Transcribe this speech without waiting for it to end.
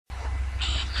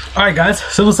Alright guys,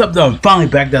 so what's up though? I'm finally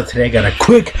back up today. I got a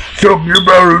quick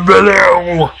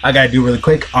video I gotta do really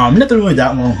quick. Nothing really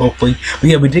that long hopefully. But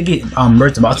yeah, we did get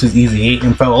ZAMASUS EZA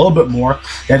and felt a little bit more.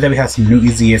 That we have some new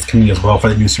EZAs coming as well for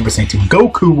the new Super Saiyan 2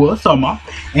 Goku Sama.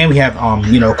 And we have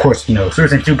you know, of course, you know, Super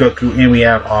Saiyan 2 Goku, and we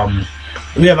have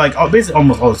like basically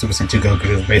almost all the Super Saiyan 2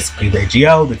 Goku. Basically the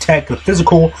GL, the tech, the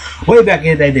physical. Way back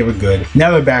in the day they were good.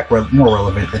 Now they're back more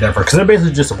relevant than ever because they're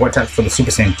basically just a vortex for the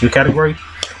Super Saiyan 2 category.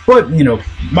 But, you know,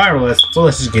 more or less, so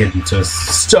let's just get into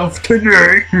stuff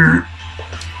today.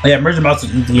 Yeah,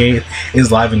 ZAMASUS EZA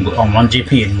is live on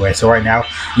 1JP anyway, so right now,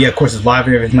 yeah, of course it's live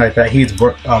and everything like that. He's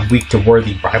weak to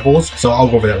worthy rivals, so I'll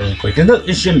go over that really quick.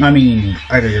 It shouldn't, I mean,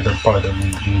 either they're probably don't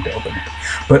need to open it.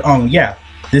 But, yeah,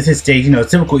 this is stage, you know,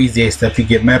 typical EZA stuff. You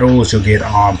get medals, you'll get,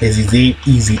 his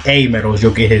EZA medals,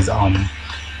 you'll get his, grand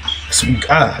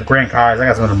cards, I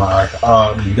got some of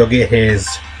them, you'll get his,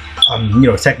 you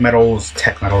know, tech medals,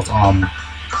 tech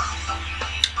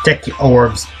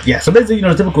orbs. Yeah, so basically, you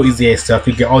know, typical EZA stuff.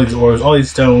 You get all these orbs, all these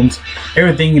stones,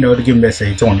 everything, you know, to give them, let's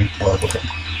say 20. Well, okay.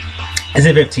 I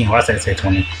say 15. Why did I say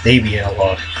 20? Maybe a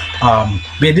lot.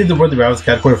 But I did the worthy rivals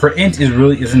category for int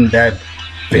isn't that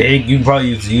big. You can probably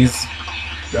use these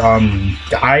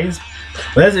guys.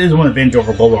 But that is one advantage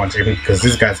over global on JP because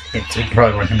this guy's int. So you can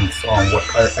probably run him as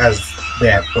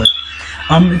that, but.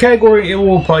 The category, it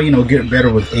will probably, you know, get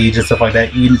better with age and stuff like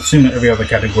that. You assume every other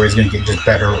category is going to get just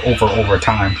better over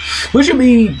time, which would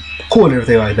be cool and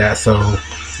everything like that. So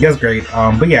that's great.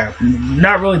 But yeah,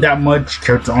 not really that much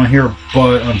characters on here,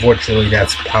 but unfortunately,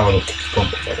 that's how it'll keep going,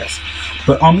 I guess.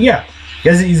 But yeah,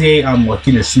 that's EZA. Like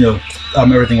you know,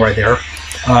 everything right there.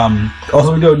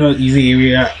 Also, we go to the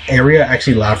EZA area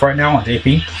actually live right now on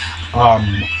JP.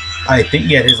 I think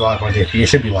yeah, it is live on JP. It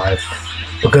should be live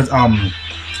because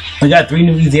we got 3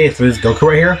 new EZAs for this Goku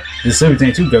right here, this Super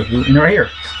Saiyan 2 Goku, and right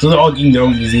here. So they're all getting their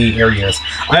own EZA areas.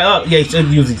 Yeah, you should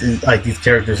use like these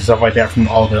characters and stuff like that from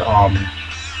all the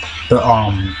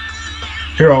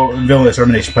hero villain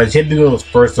extermination plays. You have to do those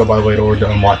first though, by the way, in order to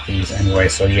unlock these anyway.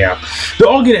 So yeah, they're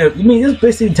all getting. I mean, it's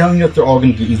basically telling us they're all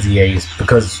going to get EZAs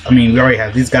because I mean we already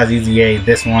have these guys EZA,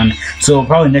 this one. So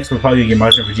probably next we'll probably get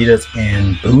Majin Vegeta's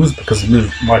and Boo's because we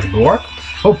lose Majin Buu arc.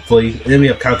 Hopefully. Then we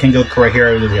have King Goku right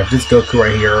here. Then we have this Goku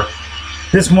right here.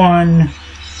 This one.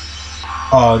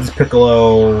 This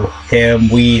Piccolo. Him.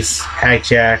 Whis.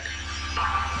 Hagchak.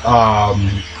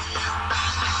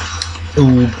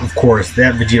 Ooh, of course,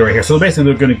 that Vegeta right here. So basically,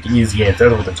 they're going to get easy. That's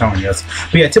what they're telling us.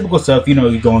 But yeah, typical stuff. You know,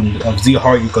 you go on Z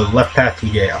Heart, you go left path,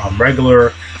 you get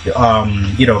regular,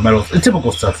 you know, medals.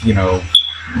 Typical stuff. You know,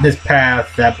 this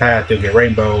path, that path, you'll get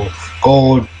rainbow,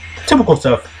 gold. Typical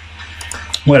stuff.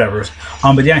 Whatever.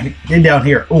 But down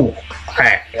here, ooh,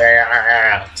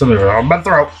 something on my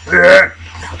throat.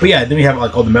 But yeah, then we have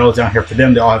like all the medals down here for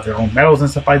them. They all have their own medals and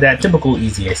stuff like that. Typical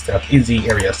EZA stuff, EZ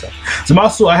area stuff.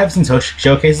 ZAMASUS, I have seen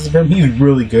showcases of him. He's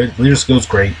really good. Leader skills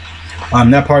great.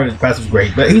 That part of his passive is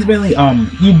great. But he's mainly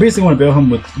you basically want to build him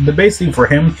with. But basically for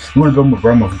him, you want to build him with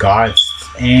Realm of Gods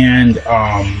and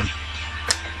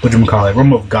what do you call it?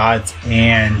 Realm of Gods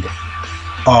and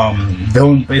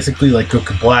villain basically like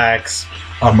Goku Blacks.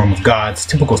 Realm of Gods,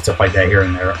 typical stuff like that here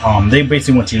and there. They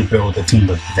basically want you to build a team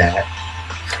with that.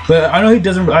 But I know he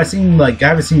doesn't. I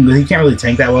haven't seen. He can't really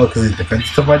tank that well because his defense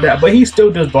and stuff like that. But he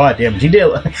still does a lot of damage. He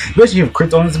did, especially have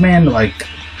crits on this man. Like,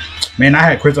 man, I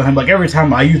had crits on him. Like every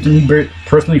time I used him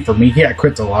personally, for me, he had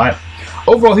crits a lot.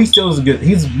 Overall, he still is good.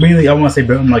 He's really, I want to say,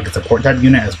 building like a support type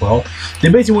unit as well. They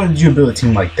basically wanted you to build a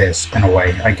team like this in a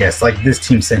way, I guess, like this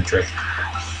team centric.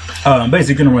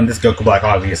 Basically gonna run this Goku Black,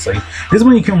 obviously. This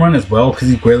one you can run as well because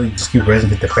he greatly just keeps raising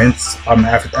his defense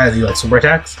as he like super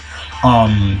attacks.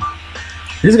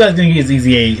 This guy's gonna get his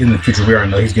EZA in the future. We already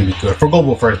know he's gonna be good for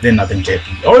global first, then nothing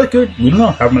JP. Or they could, we don't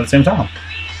know, have them at the same time.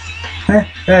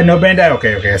 No Bandai.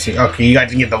 Okay, I see. Okay, you got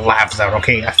to get the laughs out.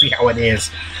 Okay, I see how it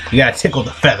is. You gotta tickle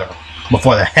the feather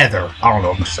before the heather. I don't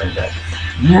know if I'm saying that.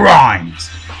 Rhymes.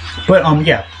 But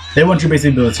yeah. They want you to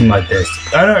basically build a team like this.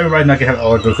 I know everybody's not gonna have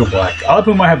all Goku Black. A lot of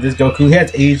people might have this Goku. He has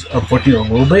aged, unfortunately,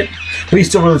 a little bit, but he's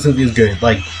still relatively is good.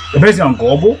 Like, basically on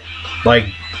global,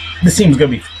 like, this team is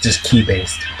gonna be just key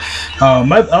based. A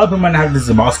lot of people might not have this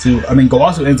ZAMASUS. I mean,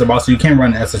 Gowasu and ZAMASUS, you can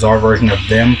run an SSR version of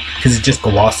them because it's just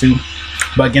Gowasu.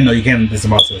 But again, though, you can do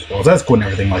ZAMASUS as well. So that's cool and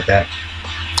everything like that.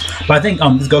 But I think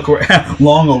this Goku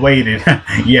long awaited.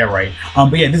 Yeah, right.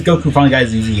 But yeah, this Goku finally got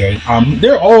his EZA.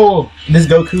 They're all this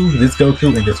Goku, and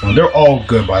this one. They're all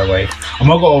good, by the way. I'm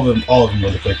gonna go over all of them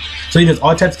really quick. So he does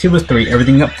all attacks 2+3,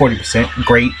 everything up 40%.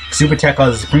 Great. Super attack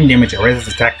causes supreme damage and raises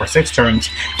attack for 6 turns.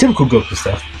 Typical Goku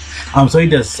stuff. So he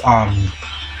does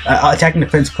Attack and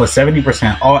defense plus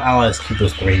 70%. All allies keep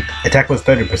those 3. Attack plus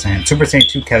 30%. Super Saiyan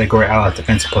 2 category allies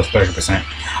defense plus 30%.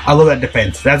 I love that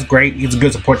defense. That's great. He's a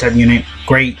good support type unit.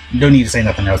 Great. Don't need to say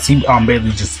nothing else. He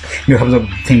basically just helps up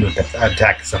the team with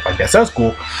attack and stuff like that. So that's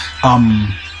cool.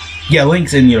 Yeah,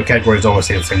 links in categories always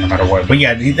stay the same no matter what. But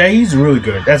yeah, he's really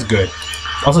good. That's good.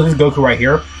 Also, this Goku right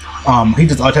here. He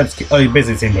does all types. Basically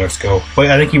the same skill.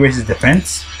 But I think he raises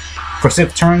defense for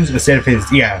 6 turns instead of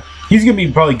his. Yeah. He's gonna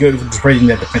be probably good for just raising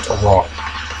that defense overall.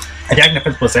 Attack and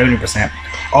defense plus 70%.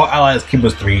 All allies keep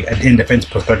plus 3, and in defense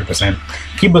plus 30%.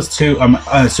 Key plus 2.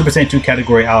 Super Saiyan 2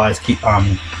 category allies in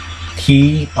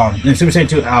Super Saiyan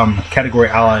 2 category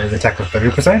allies attack plus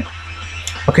 30%.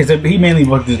 Okay, so he's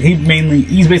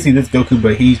basically this Goku,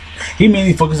 but he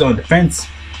mainly focuses on defense.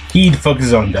 He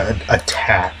focuses on the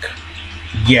attack.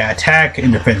 Yeah, attack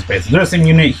and defense basically. They're the same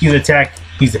unit. He's attack.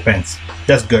 He's defense.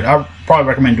 That's good. I probably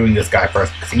recommend doing this guy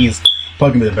first because he's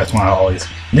probably gonna be the best one out of always.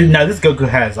 Now this Goku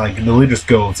has like the leader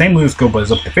skill, same leader skill, but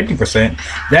it's up to 50%.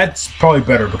 That's probably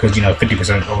better because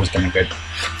 50% is always gonna be good.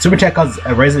 Super attack causes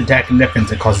a raised attack and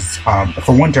defense. It causes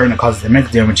for 1 turn. It causes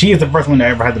immense damage. He is the first one to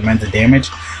ever have the immense damage.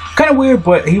 Kind of weird,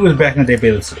 but he was back in the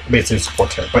day basically support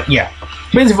type. But yeah,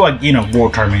 basically for like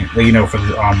World Tournament, for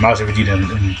the Mouse Vegeta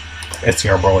and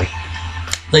STR Broly.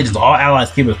 Legends, all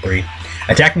allies keep it 3.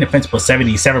 Attack and defense plus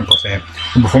 77%.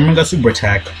 When performing a super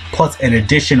attack, plus an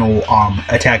additional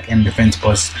attack and defense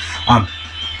plus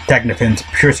attack and defense.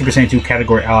 Pure Super Saiyan 2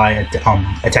 category ally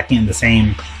attacking in the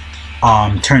same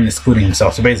turn, excluding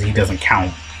himself. So basically, he doesn't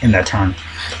count in that turn.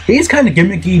 He's kind of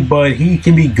gimmicky, but he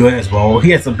can be good as well. He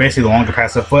has basically the longer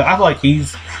passive, but I feel like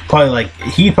he's probably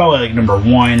like number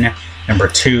 1, number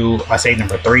 2. I say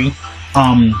number 3.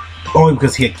 Only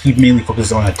because he mainly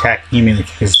focuses on attack, he mainly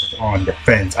focuses on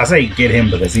defense. I say get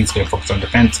him because he's going to focus on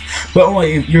defense, but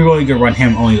only if you're only going to run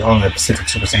him only on the Pacific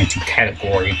Super Saiyan 2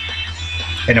 category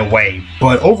in a way.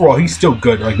 But overall, he's still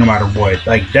good, like no matter what.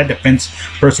 Like that defense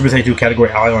for Super Saiyan 2 category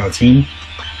ally on the team,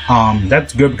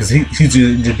 that's good because he's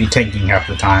just be tanking half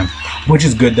the time, which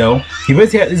is good though.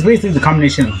 It's basically the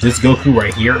combination of this Goku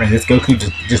right here and this Goku,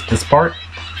 just this part.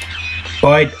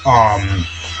 But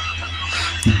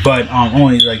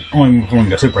only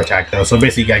performing a super attack though. So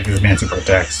basically, you gotta give this man super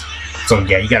attacks. So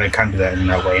yeah, you gotta kind of do that in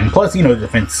that way. And plus, the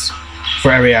defense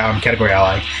for every category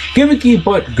ally. Gimmicky,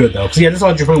 but good though. So yeah, that's all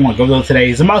I just really want to go though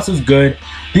today. ZAMASUS is good.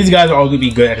 These guys are all gonna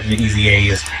be good at the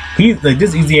EZAs.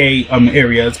 This EZA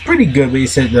area is pretty good, but he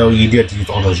said though you do have to use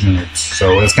all those units.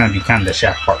 So it's gonna be kind of the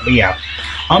shaft part. But yeah.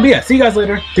 See you guys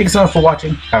later. Thank you so much for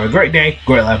watching. Have a great day,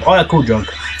 great life, all that cool junk.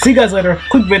 See you guys later.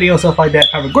 Quick video, stuff like that.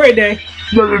 Have a great day.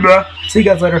 Blah, blah, blah. See you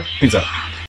guys later. Peace out.